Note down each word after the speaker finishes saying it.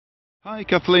Hi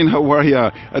Kathleen, how are you?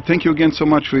 Thank you again so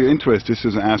much for your interest. This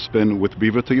is Aspen with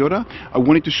Beaver Toyota. I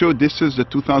wanted to show this is the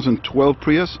 2012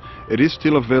 Prius. It is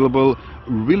still available.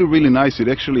 Really nice. It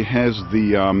actually has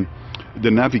the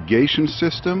navigation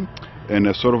system and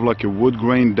a sort of like a wood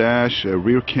grain dash, a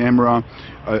rear camera,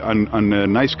 and a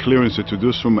nice clearance. It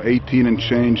reduced from 18 and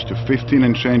change to 15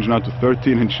 and change, now to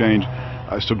 13 and change.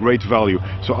 So great value.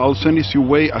 So I'll send this your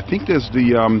way. I think there's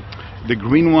the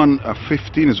green one,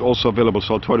 15, is also available,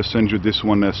 so I'll try to send you this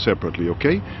one separately,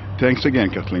 okay? Thanks again,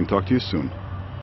 Kathleen. Talk to you soon.